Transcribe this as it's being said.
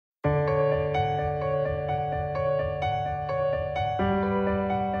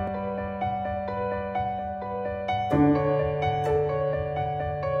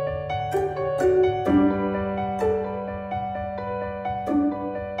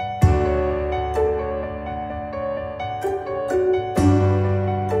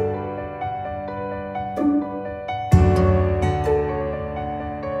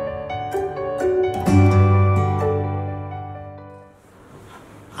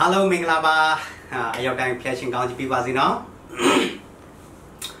Hello, Minglaba. I am going to play County Pivazino.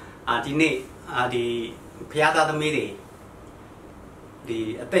 The Piata the Midi,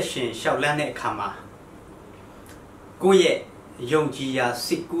 the attention shall land at Kama. Go ye, Yongia,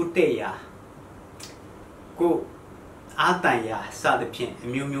 Sikutea. Go Ataya, Sadapin,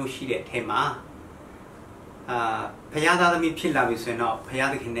 Mumu Shide Tema. Piata the Mi Pilla is not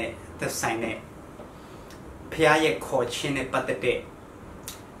Piatakine, the sign. Piaye coaching but the day.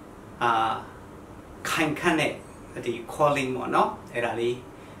 Kind the calling or no, Erali,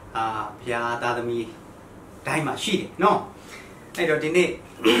 Pia Dadami, Daima she, no. I don't need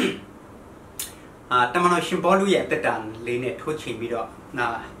Tamano Shimbolu yet the done, Lene Tuchin Bido,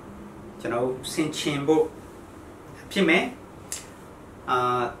 na, you know, Sin Chimbo Pime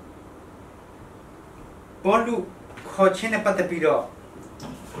Bolu coaching about the Bido.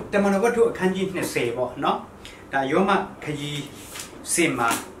 Tamano what to a kanji say, no? Da Yoma Kaji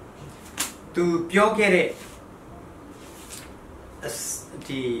Sima. To Piogere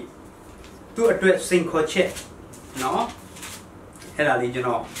the to address sing coach, no? Era you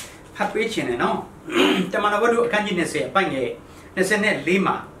know, happy chin, no? The man over can you say, Pange, the Senate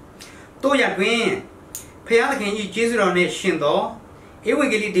Lima. Toya Green, Piakin, you Jesus on a shindo, it will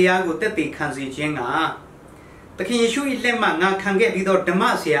get Diago that they can see Jenga. The king issue is Lemma, can get without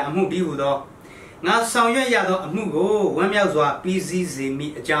Demasia, a movie udo. Now, some yado, a mugo, when Yazwa, busy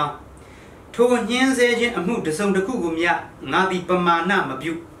me a jam. To Yen's agent and moved the song the Kugumia, Nadi Pamana,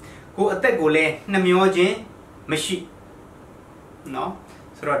 Mabu, go a tegole, Namioje, Mashi. No,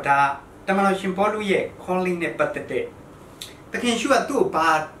 Srota, Tamano Shimpoluye, calling the patate. The king sure two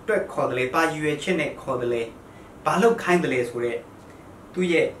bar, direct cordley, by you a chene cordley, Balo kindly for it. 2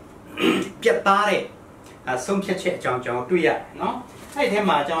 ye, get bare, as some chet John 2 year, no? I tell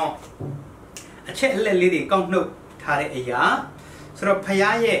my John a chet lady, gone no, tare a ya, so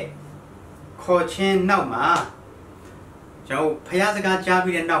payaye. Coaching no ma. Joe Piazzaga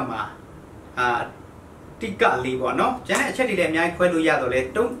Jabi and no ma. Tika Libo, no? Janet Chetty, the Mai Quelu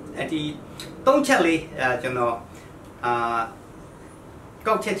Yadole, don't Chelly, you know,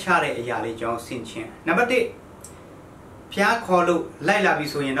 go Chechare Yali John Sinchin. Number 8 Pia Colu, Laila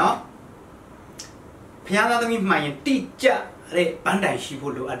Bisu, you know. Piazza the my teacher, the Bandai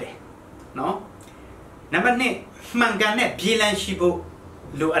Shibu Luade, no? Number 9 Mangane, Pilan Shibu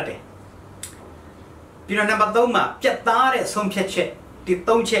Luade. You know, number Doma, Piatare, some chet, the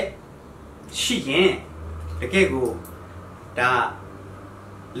Tonche, she, the Gego, da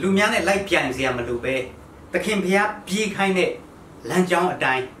Lumiane like Pianzia Malube, the Kimpia, P kind of Lanjong a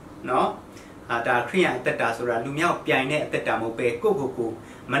dime, no? Da Krian at the Dasura, Lumia Piane at the Damobe, Gogo,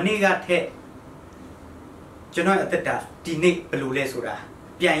 Maniga te Jano at the Da, Dine Belulesura,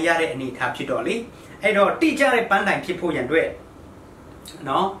 Pianyare and Capitoli, I don't teach a band people and do it,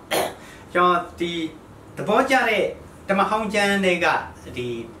 no? John the Bojare, the Mahonjan nega,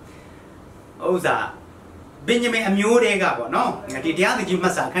 the Oza Benjamin Amurega, no, and the other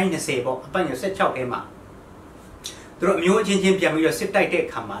Jimasa kind of say, upon your set out Emma. The Mu Jim Piamu sit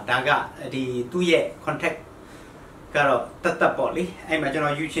tight Kama, Daga, the 2 year contact Garo, Tata Polly, I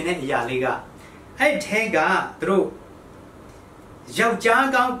imagine Eugene Yaliga. I take a through Yau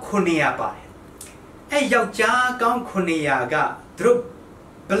Jagan Kunia by a Yau Jagan Kuniaga through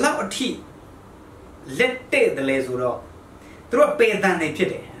below tea. Let take the lesuro. Through a pay than a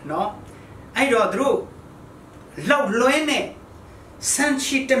pity, no? I draw through love loene,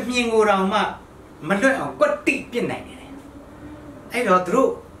 sunshit of Mingurama, Malone, what deep in it. I draw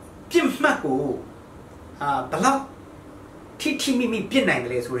through Jim Maku, below Titi Mimi Pinang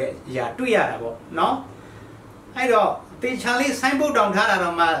lesure, ya 2 years ago, no? I draw the Charlie Simon down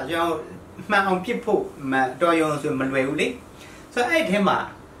Harama, your man on people, my doyons with Malway. So I him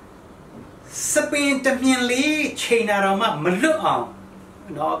a Sapin Tamianly, chain aroma, Malu,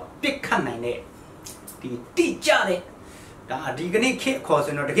 no, big canine, the teacher, the Digani Kate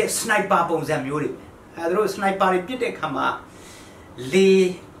causing to get sniper bombs and murid. I drew sniper repeated Kama,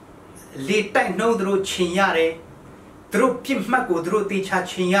 Lee tight no drew chinyare, drew Pimaku drew teacher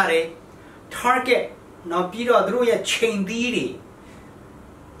chinyare, target, no Pido drew a chain deedy,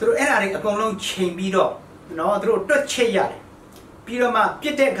 drew Eric upon long chain bedo, no drew Dutchayare. Piroma,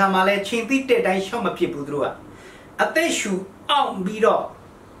 Pite Kamale, Chimpite, I show my people drew up. A day shoe on bedo.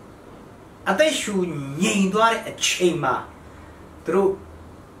 A day shoe name a chema. Through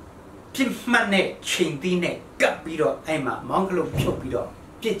Pimpmane, Chimpine, Gut bedo, Emma, Mongolo, Chopido,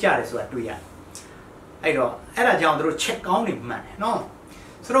 Pichar is what do ya. I don't, Era John drew check on him, man, no.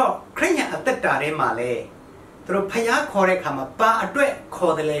 So, Crania at the Tare Male. Through Paya Corre Kama, Ba a dread,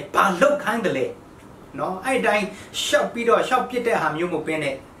 cordele, Ba look kindly. No, I die shop Peter, shop Peter Ham, you move in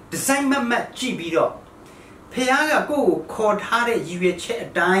it. design မတ်ကြည့်ပြီးတော့ဖះကကိုယ့်ကိုခေါ်ထားတဲ့ရည်ရွယ်ချက်အ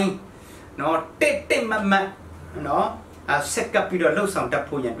တိုင်းနော်တက်မတ်နော်ဆက်ကပ်ပြီးတော့လှုပ်ဆောင်တတ်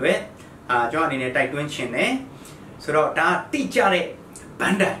ဖို့ရန်အတွက်ကျွန်တော်အနေနဲ့တိုက်တွန်းချင်တယ်ဆိုတော့ဒါတိကျတဲ့ဘ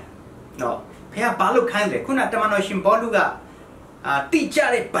န်ဒန်နော်ဖះဘာလို့ခိုင်းလဲခုနတမန်တော်ရှင်ဘောလူကတိကျ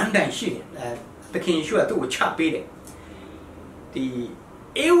တဲ့ဘန်ဒန်ရှိတယ်သခင်ယေရှုကသူ့ကိုချပေးတယ်ဒီ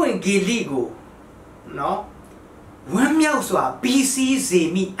ဧဝံဂေလိကိုနော်ဝမ်းမြောက်စွာပြီးစီးစေ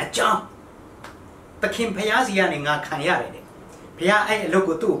မိအကြောင်းသခင်ဖះစီကနေငါခံရတယ်တဲ့ဖះအဲ့အလုပ်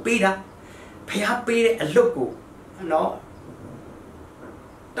ကိုသူ့ကိုပေးတာဖះပေးတဲ့အလုပ်ကိုနော်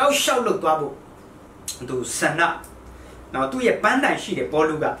တောက်လျှောက်လုပ်သွားဖို့သူဆန္ဒနော်သူ့ရဲ့ပန်းတိုင်ရှိတယ်ဘော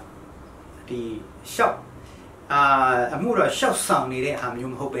လူကဒီလျှောက်အမှုတော့လျှောက်ဆောင်နေတဲ့ဟာ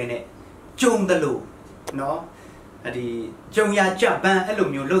မျိုးမဟုတ်ပဲနဲ့ကြုံတယ်လို့နော်ဒီကြုံရကြပန်းအဲ့လို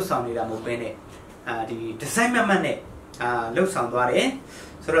မျိုးလှုပ်ဆောင်နေတာမဟုတ်ပဲနဲ့ဒီဒီဇိုင်းမတ်နဲ့လှုပ်ဆောင်သွားတယ်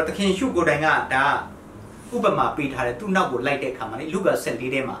ဆိုတော့သခင်ရှုကိုယ်တိုင်ကဒါဥပမာပေးထားတယ်သူ့နောက်ကိုလိုက်တဲ့အခါမှာလေလူက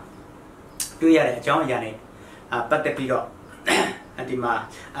14ထဲမှာတွေ့ရတဲ့အကြောင်းအရာနဲ့ပတ်သက်ပြီးတော့ဒီမှာ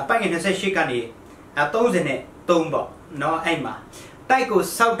အပိုင်ငယ်28ကနေ33ပေါ့နော်အဲ့မှာတိုက်ကို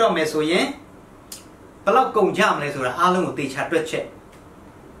စောက်တော့မယ်ဆိုရင်ဘယ်လောက်ကုန်ကြမလဲဆိုတာအားလုံးကိုသေချာတွက်ချက်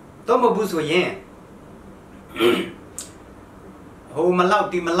တော့မဟုတ်ဘူးဆိုရင်ဟိုမလောက်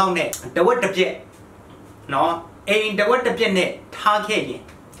ဒီမလောက်နဲ့တဝက်တစ်ပြက်နော်အိမ်တဝက်တစ်ပြက်နဲ့ထားခဲ့ရင်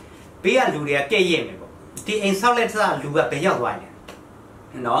ဘေးကလူတွေကကဲ့ရဲ့မယ်ပေါ့ဒီအိမ်ဆောက်လက်စလူကဘယ်ရောက်သွားလဲ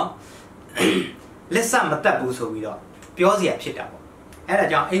နော်လက်စမတက်ဘူးဆိုပြီးတော့ပြောစရာဖြစ်တာပေါ့အဲ့ဒါ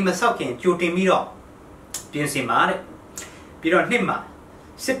ကြောင့်အိမ်မဆောက်ခင်ကြိုတင်ပြီးတော့ပြင်ဆင်ပါတဲ့ပြီးတော့နှစ်မှာ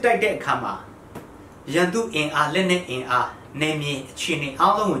စစ်တိုက်တဲ့အခါမှာရန်သူအင်အားလက်နဲ့အင်အားနေမြေအခြေအနေ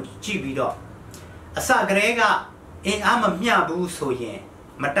အားလုံးကိုကြည့်ပြီးတော့အစကတည်းကအင်အားမမျှဘူးဆိုရင်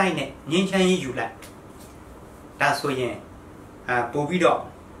မတိုက်နဲ့ငင်းချမ်းရေးယူလိုက်ဒါဆိုရင်ပို့ပြီးတော့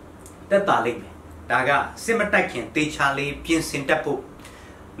တက်တာလိမ့်မယ်ဒါကစစ်မတိုက်ခင်တေချာလေးပြင်ဆင်တတ်ဖို့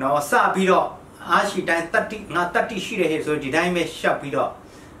နော်စပြီးတော့အားရှိတိုင်းငါတတိရှိတဲ့ဟဲ့ဆိုဒီတိုင်းပဲရှောက်ပြီးတော့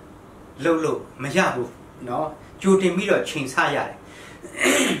လှုပ်မရဘူးနော်ကြိုတင်ပြီးတော့ချိန်ဆရတယ်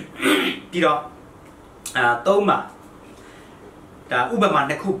ပြီးတော့သုံးမှာဒါဥပမာ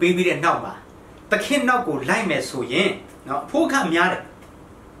တစ်ခုပေးပြီးတဲ့နောက်မှာသခင်နောက်ကိုလိုက်မယ်ဆိုရင်နော်အဖို့ခများတယ်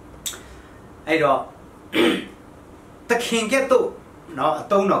အဲ့တော့သခင်ကဲ့သို့နော်အ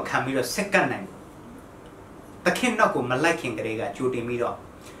တုံးတော်ခံပြီးတော့ဆက်ကပ်နိုင်သခင်နောက်ကိုမလိုက်ခင်ကလေးကကြိုတင်ပြီးတော့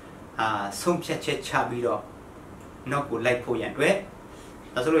ဆုံးဖြတ်ချက်ချပြီးတော့နောက်ကိုလိုက်ဖို့ရန်အတွက်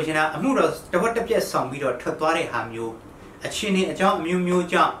ဒါဆိုလို့ရှိရင်အမှုတော်တဝက်တစ်ပြက်ဆောင်ပြီးတော့ထွက်သွားတဲ့ဟာမျိုးအချင်းချင်းအကြောင်းအမျိုးမျိုး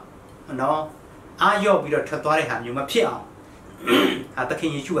ကြောင့်နော်အားရော့ပြီးတော့ထွက်သွားတဲ့ဟာမျိုးမဖြစ်အောင်သခ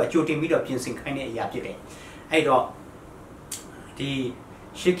င်ယေရှုကကြိုတင်ပြီးတော့ပြင်ဆင်ခိုင်းတဲ့အရာဖြစ်တယ်အဲ့တော့ဒီ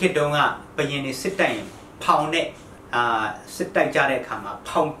ရှစ်ခေတ်တုန်းကဘယင်နေစစ်တိုက်ရင်ဖောင်နဲ့စစ်တိုက်ကြတဲ့အခါမှာ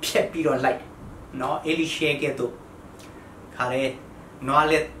ဖောင်ဖြက်ပြီးတော့လိုက်နော်အေလိရှဲကဲ့သို့ခါရဲနွား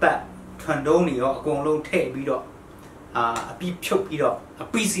လက်ပတ်ထွန်တုံးတွေရောအကုန်လုံးထည့်ပြီးတော့အပြီးဖြုတ်ပြီးတော့အ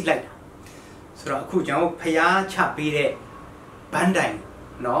ပြီးစီးလိုက်တာဆိုတော့အခုကျွန်တော်ဖျားချပေးတဲ့ဘန်တိုင်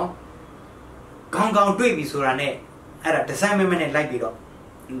နော်ကောင်းကောင်းတွေ့ပြီဆိုတာနဲ့အဲ့ဒါဒီဇိုင်းမဲမဲနဲ့လိုက်ပြီးတော့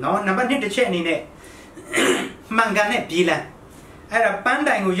နော်နံပါတ်1တစ်ချက်အနေနဲ့မှန်ကန်တဲ့ပြေးလန်းအဲ့ဒါပန်း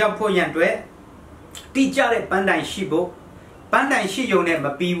တိုင်ကိုရောက်ဖို့ရန်အတွက်တိကျတဲ့ပန်းတိုင်ရှိဖို့ပန်းတိုင်ရှိုံနဲ့မ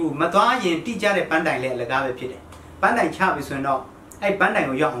ပြီးဘူးမသွားရင်တိကျတဲ့ပန်းတိုင်လည်းအလကားပဲဖြစ်တယ်ပန်းတိုင်ချပြီဆိုရင်တော့အဲ့ပန်းတိုင်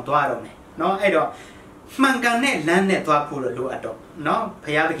ကိုရောက်အောင်သွားရတော့မယ်နော်အဲ့တော့မှန်ကန်တဲ့လမ်းနဲ့သွားဖို့လိုအပ်တော့နော်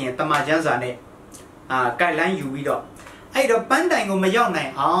ဘုရားသခင်တမန်ကျမ်းစာနဲ့ကိုက်လိုင်းယူပြီးတော့အဲ့တော့ပန်းတိုင်ကိုမရောက်နို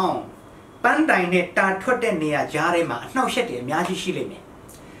င်အောင်ပန်းတိုင်နဲ့တာထွက်တဲ့နေရာကြားထဲမှာအနှောက်အယှက်တွေအများကြီးရှိလိမ့်မယ်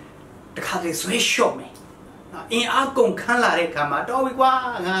တခါတည်းဆွဲလျှော့မယ်အင်းအားကုန်ခန်းလာတဲ့အခါမှာတော်ပြီကွာ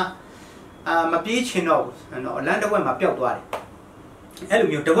ငါမပြေးချင်တော့ဘူးနော်လမ်းတစ်ဝက်မှာပျောက်သွားတယ်အဲ့လို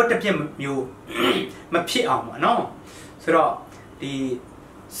မျိုးတဝက်တစ်ပြက်မျိုးမဖြစ်အောင်ပါနော်ဆိုတော့ဒီ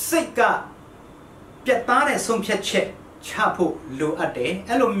စိတ်ကပြတ်သားတဲ့ဆုံးဖြတ်ချက်ချဖို့လိုအပ်တယ်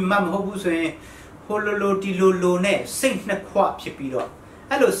အဲ့လိုမှမဟုတ်ဘူးဆိုရင်ဟိုလိုဒီလိုနဲ့စိတ်နှစ်ခွဖြစ်ပြီးတော့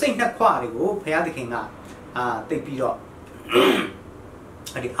အဲ့လိုစိတ်နှစ်ခွတွေကိုဘုရားသခင်ကတိတ်ပြီးတော့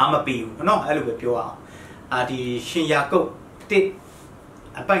ဒီအာမပီဘူးနော်အဲ့လိုပဲပြောအောင်ဒီရှင်ယာကုပ်တစ်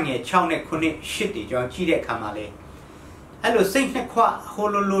အပိုင်ငယ်6နဲ့9 8တွေကျွန်တော်ကြည့်တဲ့အခါမှာလေအဲ့လိုစိတ်နှစ်ခွဟို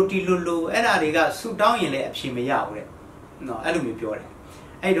လိုဒီလိုအဲ့ဒါတွေကဆူတောင်းရင်လည်းအဖြေမရဘူးတဲ့နော်အဲ့လိုမျိုးပြောတယ်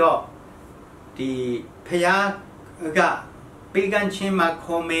အဲ့တော့ဒီဖယားကပေးကမ်းခြင်းမှာ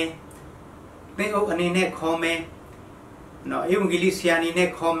ခေါ်မယ်သင်အုပ်အနေနဲ့ခေါ်မယ်နော်ဧဝံဂေလိဆရာအနေနဲ့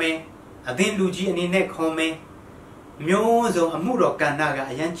ခေါ်မယ်အသင်းလူကြီးအနေနဲ့ခေါ်မယ်မျိုးစုံအမှုတော်ကဏ္ဍက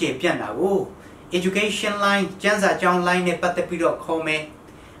အရန်ကျေပြန့်တာကို education line ကျန်းစာကျောင်း line နဲ့ပတ်သက်ပြီးတော့ခေါ်မယ်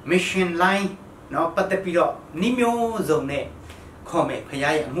mission line နော်ပတ်သက်ပြီးတော့နှီးမျိုးစုံနဲ့ခ ခေါ်မယ်ဖ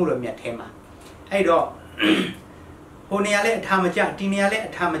ရားရဲ့အမှုတော်မြတ်ထဲမှာအဲ့တော့ဟိုနေရာလဲအထာမကျဒီနေရာလဲ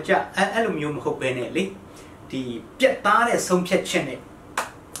အထာမကျအဲ့လိုမျိုးမဟုတ်ပဲနဲ့လေဒီပြက်သားတဲ့ဆုံးဖြတ်ချက်နဲ့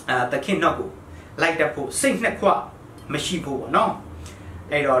တခင်တော့ကိုလိုက်တတ်ဖို့စိတ်နှစ်ခွမရှိဖို့ပေါ့နော်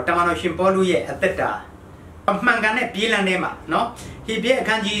အဲ့တော့တမန်တော်ရှင်ပေါလုရဲ့အသက်တာအမှန်ကန်တဲ့ပြေးလန်းထဲမှာနော်ဟေဘရဲအခ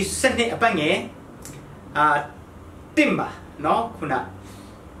န်းကြီး7အပတ်ငယ်တင်ပါနော်ခုန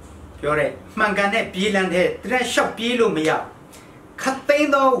ပြောတဲ့မှန်ကန်တဲ့ပြေးလန်းတဲ့တရက်လျှောက်ပြေးလို့မရခတ်သိမ်း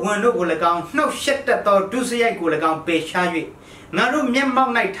သောဝန်တို့ကို၎င်းနှောက်ရှက်တတ်သောဒုစရိုက်ကို၎င်းပေရှား၍ငါတို့မျက်မှော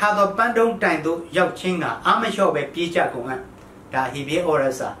က်၌ထားသောပန်းတုံးတိုင်သို့ရောက်ခြင်းကအာမလျှော့ပဲပြေးကြကုန်ဟန်ဒါဟေဘရဲဩရ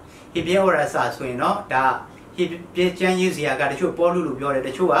စာဟေဘရဲဩရစာဆိုရင်နော်ဒါဟေဘရဲကျမ်းရေးစရာကတချို့ပေါလုလို့ပြောတယ်တ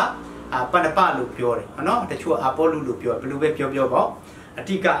ချို့ကပန္နပလို့ပြောတယ်နော်တချို့အာပေါလုလို့ပြောဘယ်လိုပဲပြောပေါ့အ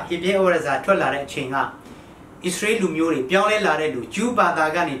တိကဟေဘရဲဩရစာထွက်လာတဲ့အချိန်ကဣသရေလလူမျိုးတွေပြောင်းလဲလာတဲ့လူဂျူးဘာသာ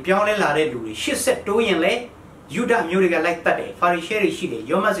ကနေပြောင်းလဲလာတဲ့လူတွေ80တိုးရင်လေယူဒမျိုးတွေကလိုက်တတ်တယ်ဖာရိရှဲတွေရှိတယ်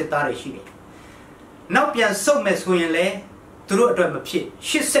ယောမစစ်သားတွေရှိတယ်နောက်ပြန်ဆုတ်မယ်ဆိုရင်လေသူတို့အတွက်မဖြစ်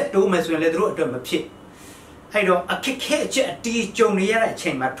80တိုးမယ်ဆိုရင်လေသူတို့အတွက်မဖြစ်အဲ့တော့အခက်ခဲအချက်အတီးကြုံနေရတဲ့အချိ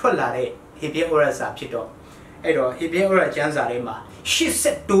န်မှာထွက်လာတဲ့ဟေဘရဲဩရစာဖြစ်တော့အဲ့တော့ဟေဘရဲဩရကျမ်းစာထဲမှာ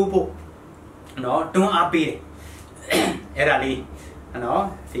80တိုးဖို့နော်တွန်းအားပေးတယ်အဲ့ဒါလေးနော်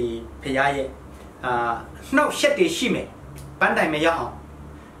ဒီဖရားရဲ့နှောက်ရှက်တွေရှိမယ်ပန်းတိုင်မရအောင်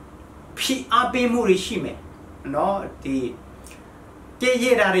ဖိအားပေးမှုတွေရှိမယ်နော်ဒီကြည်ရ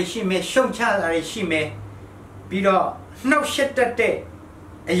တာတွေရှိမယ်ရှုံချတာတွေရှိမယ်ပြီးတော့နှောက်ရှက်တတ်တဲ့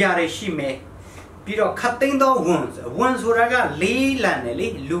အရာတွေရှိမယ်ပြီးတော့ခတ်သိမ်းသောဝန်ဆိုတာကလေးလံတယ်လေ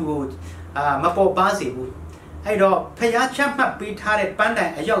လူကိုမပေါ်ပါစေဘူးအဲ့တော့ဖျားချမှတ်ပေးထားတဲ့ပန်းတို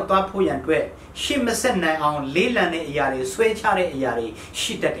င်အရောက်သွားဖို့ရန်အတွက်ရှေ့မဆက်နိုင်အောင်လေးလံတဲ့အရာတွေဆွဲချတဲ့အရာတွေ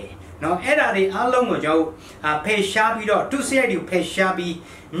ရှိတတ်တယ်နော်အဲ့ဒါတွေအားလုံးကိုကျွန်တော်ဖယ်ရှားပြီးတော့ဒုစရိုက်တွေဖယ်ရှားပြီး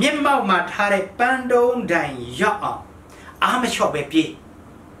မျက်မှောက်မှာထားတဲ့ပန်းတုံးတိုင်ရောက်အောင်အားမလျှော့ပဲပြေး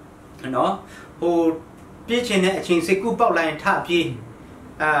နော်ဟိုပြေးချင်တဲ့အချိန်စိတ်ကူးပေါက်လိုက်ရင်ထပြေး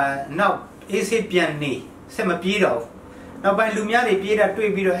နောက်အေးစိတ်ပြန်နေဆက်မပြေးတော့နောက်ပိုင်းလူများတွေပြေးတာ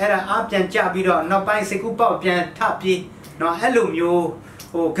တွေ့ပြီးတော့အဲ့ဒါအားပြန်ကျပြီးတော့နောက်ပိုင်းစိတ်ကူးပေါက်ပြန်ထပြေးနော်အဲ့လိုမျိုး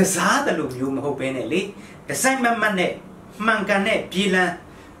ဟိုကစားတယ်လို့မျိုးမဟုတ်ဘဲနဲ့လေဒီဇိုင်းမတ်နဲ့မှန်ကန်တဲ့ပြေးလန်း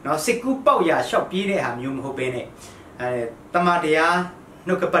နော်စိတ်ကူးပေါက်ရာရှော့ပြေးတဲ့ဟာမျိုးမဟုတ်ဘဲနဲ့တမန်တရား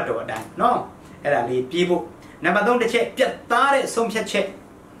နှုတ်ကပတ်တော်အတိုင်းနော်အဲ့ဒါလေးပြေးဖို့နံပါတ်3တစ်ချက်ပြတ်သားတဲ့ဆုံးဖြတ်ချက်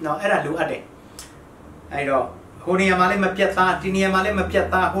နော်အဲ့ဒါလိုအပ်တယ်အဲ့တော့ဟိုနေရာမှာလည်းမပြတ်သားဒီနေရာမှာလည်းမပြတ်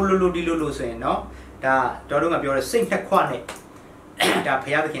သားဟိုလိုဒီလိုဆိုရင်နော်ဒါတော်တို့ကပြောတဲ့စိတ်ဖြတ်ခွနဲ့ဒါဘု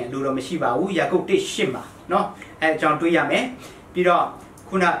ရားသခင်အလိုတော်မရှိပါဘူးယာကုပ်1:8မှာနော်အဲအကြောင်းတွေးရမယ်ပြီးတော့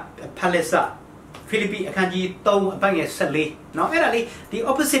ခုနဖာလက်စဖိလိပ္ပိအခန်းကြီး3အပိုင်းငယ်14เนาะအဲ့ဒါလေးဒီ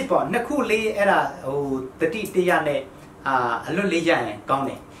opposite ပေါ့နှစ်ခုလေးအဲ့ဒါဟိုတတိတရားနဲ့အလွတ်လေးရရင်ကောင်းတ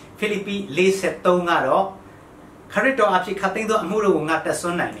ယ်ဖိလိပ္ပိ4:73ကတော့ခရစ်တော်အဖြစ်ခတ်သိမ်းသောအမှုတို့ကိုငါတက်ဆွ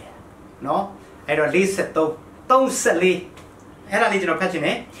မ်းနိုင်တယ်เนาะအဲ့တော့4:73 34အဲ့ဒါလေးကျွန်တော်ဖတ်ချင်တ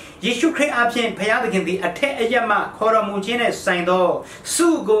ယ်ယေရှုခရစ်အဖြစ်ဘုရားသခင်သည်အထက်အရက်မှခေါ်တော်မူခြင်းနဲ့ဆိုင်သောစု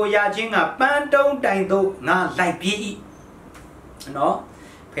ကိုရခြင်းကပန်းတုံးတိုင်သို့ငါလိုက်ပြေး၏เนาะ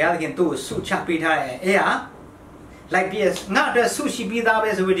ဘုရားသခင်သူ့ကိုဆုချပေးထားတယ်အဲ့ဟာလိုက်ပြေးငါအတွက်ဆုရှိပြီးသားပဲ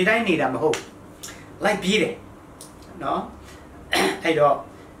ဆိုပြီးဒီတိုင်းနေတာမဟုတ်လိုက်ပြေးတယ်နော်အဲ့တော့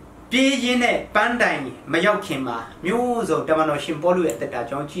ပြေးရင်းနဲ့ပန်းတိုင်မရောက်ခင်မှာမျိုးစုံတမန်တော်ရှင်ပေါလုရဲ့တက်တာ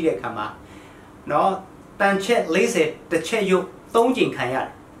ကြောင်းကြည့်တဲ့အခါမှာနော်တန်ချက်40တစ်ချက်ရုပ်3ချိန်ခံရတယ်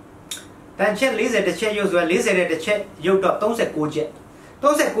တန်ချက်40တစ်ချက်ရုပ်ဆိုတော့40တဲ့တစ်ချက်ရုပ်တော့39ချက်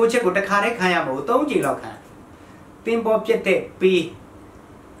39ချက်ကိုတစ်ခါတည်းခံရမှာကို3ချိန်လောက်ခံသင်ပေါ်ပြတ်တဲ့ပေး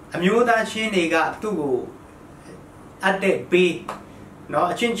အမျိုးသားချင်းတွေကသူ့ကိုအပ်တဲ့ပေးเนาะ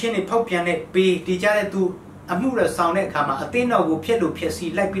အချင်းချင်းတွေဖောက်ပြန်တဲ့ပေးဒီကြတဲ့သူအမှုရဆောင်တဲ့အခါမှာအသင်းတော်ကိုဖျက်လို့ဖျက်စီ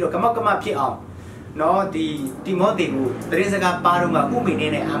လိုက်ပြီးတော့ကမောက်ကမဖြစ်အောင်เนาะဒီတိမောသေကိုတရင်စကားပါတော့ကဥမိနေ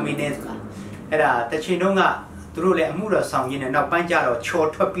နဲ့အာမင်နဲ့ဆိုတာအဲ့ဒါတချင်တုံးကသူတို့လည်းအမှုရဆောင်ရင်းနဲ့နောက်ပိုင်းကျတော့ချော်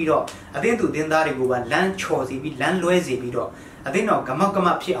ထွက်ပြီးတော့အသင်းသူအသင်းသားတွေကိုပါလမ်းချော်စီပြီးလမ်းလွဲစီပြီးတော့အသင်းတော်ကမောက်ကမ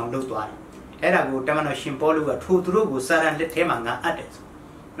ဖြစ်အောင်လုပ်သွားတယ်အဲ့ဒါကိုတမန်တော်ရှင်ပေါလုကထိုသူတို့ကိုစာရန်လက်ထဲမှာငါအပ်တယ်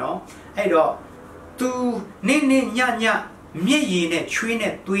နော်အဲ့တော့သူနေ့ညမျက်ရည်နဲ့ချွေး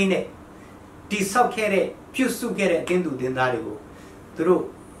နဲ့သွေးနဲ့တိဆောက်ခဲ့တဲ့ပြုစုခဲ့တဲ့အတင်းသူတင်းသားတွေကိုသူတို့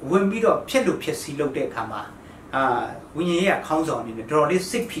ဝင်ပြီးတော့ဖျက်လို့ဖျက်ဆီးလုပ်တဲ့အခါမှာဝိညာဉ်ရေးခေါင်းဆောင်အနေနဲ့တော်တော်လေး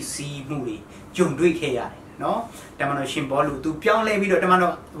စိတ်ဖြစ်စီမှုတွေကြုံတွေ့ခဲ့ရတယ်နော်တမန်တော်ရှင်ပေါလုသူပြောင်းလဲပြီးတော့တမန်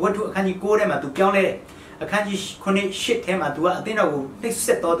တော်ဝတ္ထုအခန်းကြီး9ထဲမှာသူပြောင်းလဲတယ်အခန်းကြီး9ထဲမှာသူကအသင်းတော်ကိုနှိပ်စ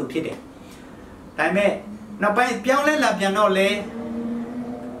က်တော်သူဖြစ်တယ်ဒါပေမဲ့နောက်ပိုင်းပြောင်းလဲလာပြန်တော့လေ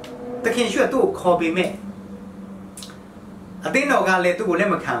တခင်ရွှေသူ့ကိုခေါ်ပေးမဲ့အသင်းတော်ကလည်းသူ့ကိုလ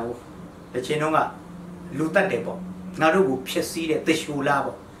က်မခံဘူးတချင်တော့ကလူတတ်တယ်ပေါ့ငါတို့ကိုဖျက်ဆီးတဲ့တရှူလာ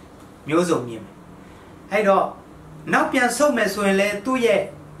ပေါ့မျိုးစုံမြင်မယ်အဲ့တော့ နောက်ပြန်ဆုတ်မယ်ဆိုရင်လည်းသူ့ရဲ့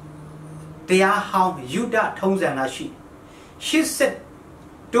တရားဟောင်းယူဒထုံးစံကရှစ်ဆက်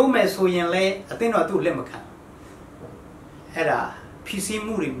တိုးမယ်ဆိုရင်လည်းအသင်းတော်သူ့လက်မခံအဲ့ဒါဖြစ်စီ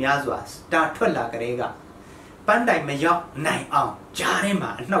မှုတွေများစွာတာထွက်လာကြတဲ့ကပန်းတိုင်မရောက်နိုင်အောင်ကြားထဲမှာ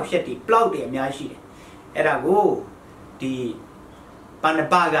အနှောက်အယှက်တွေပလောက်တွေအများရှိတယ်အဲ့ဒါကိုဒီပန္န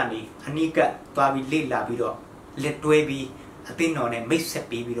ပကနေအနိကသွားပြီးလေ့လာပြီးတော့လက်တွဲပြီးအသင်းတော်နဲ့မိတ်ဆက်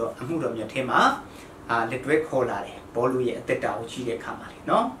ပြီးတော့အမှုတော်မြတ်ထဲမှာလက်တွဲခေါ်လာတယ်ဘောလူရဲ့အသက်တာကိုကြီးတဲ့ခါမှာလေ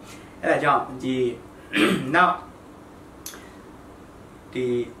နော်အဲ့ဒါကြောင့်ဒီနောက်ဒီ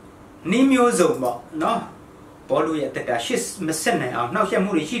နိမျိုးစုံပေါ့နော်ဘောလူရဲ့အသက်တာရှစ်မဆက်နိုင်အောင်နှောက်ယှက်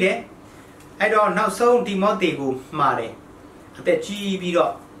မှုတွေရှိတယ်အဲ့တော့နောက်ဆုံးဒီမောသေကိုမှားတယ်အသက်ကြီးပြီး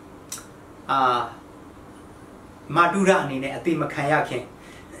တော့မာတုရအနေနဲ့အတိမခံရခင်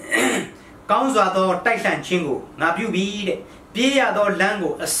ကောင်းစွာသောတိုက်လှန်ခြင်းကိုငါပြုပြီးတဲ့ပြေးရသောလမ်း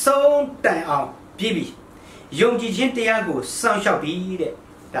ကိုအဆုံးတိုင်အောင်ပြေးပြီးယုံကြည်ခြင်းတရားကိုစောင့်ရှောက်ပြီးတဲ့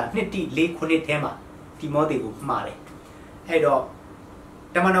ဒါနှစ်တိ၄ခုနှစ်ထဲမှာဒီမောသေကိုမှားတယ်အဲ့တော့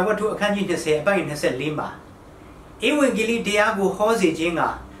တမန်တော်ဝတ္ထုအခန်းကြီး20အပိုင်း24မှာဧဝံဂေလိတရားကိုဟောစေခြင်းက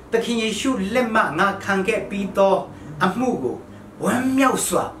သခင်ယေရှုလက်မှငါခံခဲ့ပြီးသောအမှုကိုဝမ်းမြောက်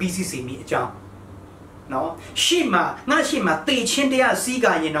စွာပြီးစီးစေမိအကြောင်းနော်ရှေ့မှာငါရှေ့မှာတေချင်းတရားစီးက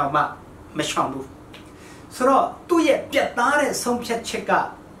ရင်တော့မှမရှောင်ဘူးဆိုတော့သူ့ရဲ့ပြတ်သားတဲ့ဆုံးဖြတ်ချက်က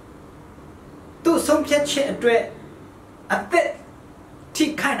သူ့ဆုံးဖြတ်ချက်အတွက်အသက်ထိ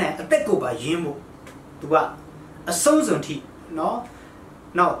ခိုက်နိုင်အသက်ကိုပါရင်းဖို့သူကအဆုံးစွန်ထိနော်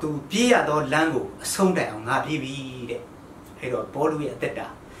နောက်သူပြေးရသောလမ်းကိုအဆုံးတိုင်အောင်ငါပြေးပြီတဲ့အဲ့တော့ဘောလူရဲ့အသက်တာ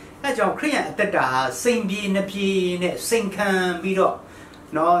အဲကြောင့်ခရိယန်အသက်တာဟာစိန်ပြေနှပြေနဲ့စိန်ခံပြီးတော့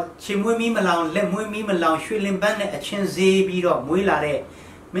နော်ချင်မွေးမီးမလောင်လက်မွေးမီးမလောင်ရွှေလင်ပန်းနဲ့အချင်းစေးပြီးတော့မွေးလာတဲ့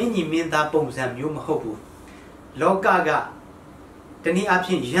မင်းကြီးမင်းသားပုံစံမျိုးမဟုတ်ဘူးလောကကတနည်းအားဖြ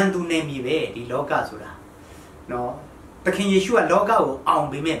င့်ရန်သူနေမိပဲဒီလောကဆိုတာနော်သခင်ယေရှုကလောကကိုအောင်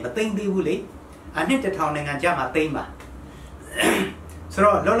ပေမဲ့မသိမ့်သေးဘူးလေအနှစ်1000နိုင်ငံကြာမှသိမ့်ပါဆို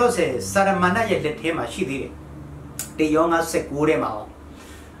တော့လောလောဆယ်စာရမဏေရဲ့လက်ထဲမှာရှိသေးတယ်တေယောငါ19ထဲမှာဟော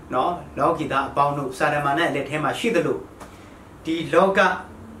နော်လောကီသားအပေါင်းတို့စာရမဏေလက်ထဲမှာရှိသလိုဒီလောက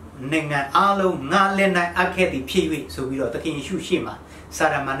နိုင်ငံအားလုံးငါလက်၌အပ်ခဲ့သည်ဖြစ်၍ဆိုပြီးတော့သခင်ယေရှုရှေ့မှာစာ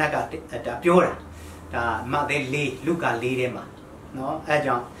ရမဏေကပြောတာဒါမဿဲ4လုကာ4ထဲမှာနော်အဲ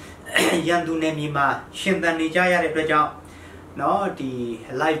ကြောင့်ရန်သူနယ်မြေမှာရှင်သန်နေကြရတဲ့အတွက်ကြောင့်နော်ဒီ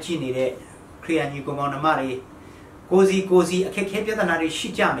live ကြည့်နေတဲ့ခရိယန်ကြီးကောင်နှမတွေကိုစီအခက်ခဲပြဿနာတွေရှိ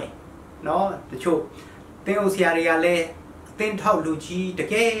ကြမယ်နော်တချို့သင်္အုပ်ဆရာတွေကလည်းအသင်းထောက်လူကြီးတ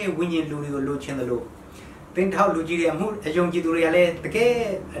ကယ်ဝိညာဉ်လူတွေကိုလိုချင်တယ်လို့သင်္ထောက်လူကြီးတွေအမှုအယုံကြည်သူတွေကလည်းတကယ်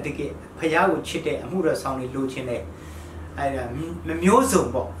ဖျားကိုချစ်တဲ့အမှုတော်ဆောင်တွေလိုချင်တယ်အဲဒါမျိုးစုံ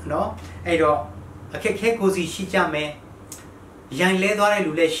ပေါ့နော်အဲ့တော့အခက်ခဲကိုစီရှိကြမယ်ရိုင်လဲသွားတဲ့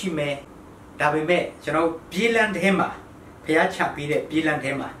လူလည်းရှိမယ်ဒါပေမဲ့ကျွန်တော်ပြေးလန်းထဲမှာဖျားချပေးတဲ့ပြေးလန်း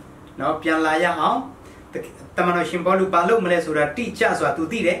ထဲမှာနော်ပြန်လာရအောင်တမန်တော်ရှင်ဘောလူဘာလို့မလဲဆိုတာတိကျစွာသူ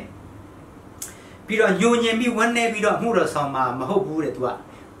သိတယ်ပြီးတော့ညိုညင်ပြီးဝမ်းနေပြီးတော့မှုတော်ဆောင်မှာမဟုတ်ဘူးတဲ့သူက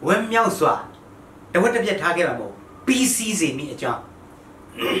ဝမ်းမြောက်စွာတဝက်တစ်ပြက်ထားခဲ့မှာမဟုတ်ပြီးစီးစေမိအကြောင်း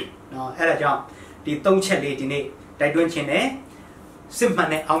နော်အဲ့ဒါကြောင့်ဒီ၃ချက်လေးဒီနေ့တိုက်တွန်းခြင်းနဲ့စစ်မှန်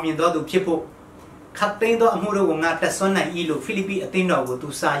တဲ့အောင်မြင်တော်သူဖြစ်ဖို့ခတ်သိမ်းသောအမှုတို့ကိုငါတက်ဆွမ်းနိုင်၏လို့ဖိလိပ္ပိအသင်းတော်ကိုသူ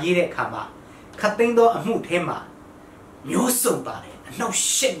စာရေးတဲ့အခါမှာခတ်သိမ်းသောအမှုထဲမှာမျိုးစုံပါတယ်အနှောက်အ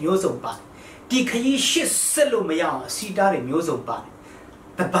ယှက်မျိုးစုံပါတယ်ဒီခရီးရှစ်ဆက်လို့မရအောင်အစီတားတွေမျိုးစုံပါတယ်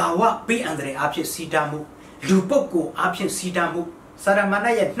တဘာဝပေးအန္တရာယ်အဖြစ်စီတားမှုလူပုဂ္ဂိုလ်အဖြစ်စီတားမှုစာရမ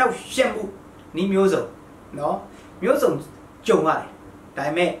ဏေရဲ့နှောက်ယှက်မှုနီးမျိုးစုံနော်မျိုးစုံကြုံရတယ်ဒါ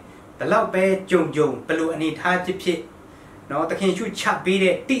ပေမဲ့ဘလောက်ပဲကြုံဘလို့အနေထားဖြစ်နော်သခင်ရှုချပေး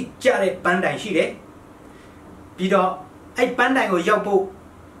တဲ့တိကျတဲ့ပန်းတိုင်ရှိတယ်ပြီးတော့အဲ့ပန်းတိုင်ကိုရောက်ဖို့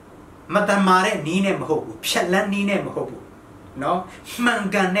မတမာတဲ့နီးနဲ့မဟုတ်ဘူးဖြက်လန်းနီးနဲ့မဟုတ်ဘူးနော်မှန်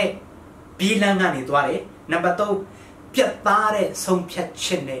ကန်တဲ့ဘီလန်းကနေသွားတယ်နံပါတ်3ပြတ်သားတဲ့ဆုံးဖြတ်ချ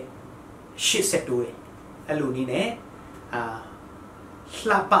က်နဲ့ရှစ်ဆက်တိုးတယ်အဲ့လိုနီးနဲ့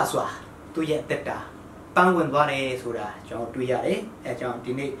လှပစွာသူရဲ့တက်တာပန်းဝင်သွားတယ်ဆိုတာကျွန်တော်တွေ့ရတယ်အဲကြောင့်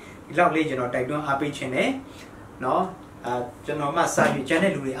ဒီနေ့ဒီလောက်လေးကျွန်တော်တိုက်တွန်းအားပေးခြင်းနဲ့နော်ကျွန်တော်မှစာယူကျန်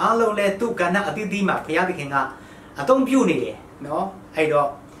တဲ့လူတွေအားလုံးလဲသူ့ကဏ္ဍအသီးသီးမှာဘုရားသခင်ကအသုံးပြုနေတယ်နော်အဲ့တော့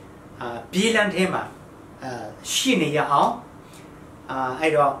ပြေးလန်းထဲမှာရှိနေရအောင်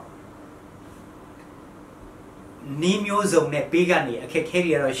အဲ့တော့နီးမျိုးစုံနဲ့ပေးကနေအခက်ခဲ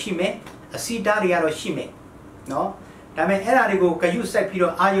တွေကတော့ရှိမယ်အစီတားတွေကတော့ရှိမယ်နော်ဒါပေမဲ့အဲ့ဒါတွေကိုဂယုစိုက်ပြီး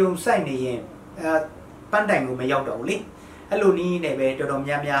တော့အာယုံစိုက်နေရင်ပန်းတိုင်ကိုမရောက်တော့ဘူးလေအဲ့လိုနီးနေပဲတော်တော်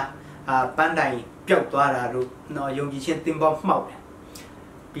များများပန်းတိုင်ပျောက်သွားတာတို့နော်ယုံကြည်ခြင်းသင်္ဘောမှောက်တယ်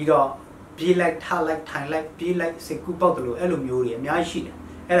ပြီးတော့ပြေးလိုက်ထားလိုက်ထိုင်လိုက်ပြေးလိုက်စိတ်ကူးပေါက်တယ်လို့အဲ့လိုမျိုးတွေအများကြီးရှိတယ်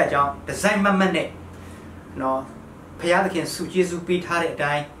အဲ့ဒါကြောင့်ဒီဇိုင်းမတ်နဲ့နော် ဖျားသခင်စုကျေးဇူးပေးထားတဲ့အ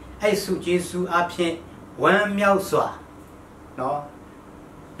တိုင်းအဲ့စုကျေးဇူးအဖြစ်ဝမ်းမြောက်စွာနော်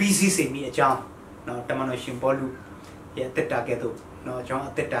ပြီးစီးစေမိအကြောင်းနော်တမန်တော်ရှင်ပေါလုရဲ့အသက်တာကဲ့သို့နော်ကျွန်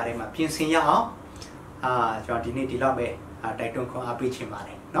တော်အသက်တာထဲမှာပြင်ဆင်ရအောင်ကျွန်တော်ဒီနေ့ဒီလောက်ပဲတိုက်တွန်းခွန်အားပေးချင်ပါတ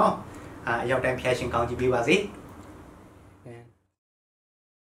ယ်နော်အရောက်တိုင်းဖျားရှင်ကောင်းချီးပေးပါစေ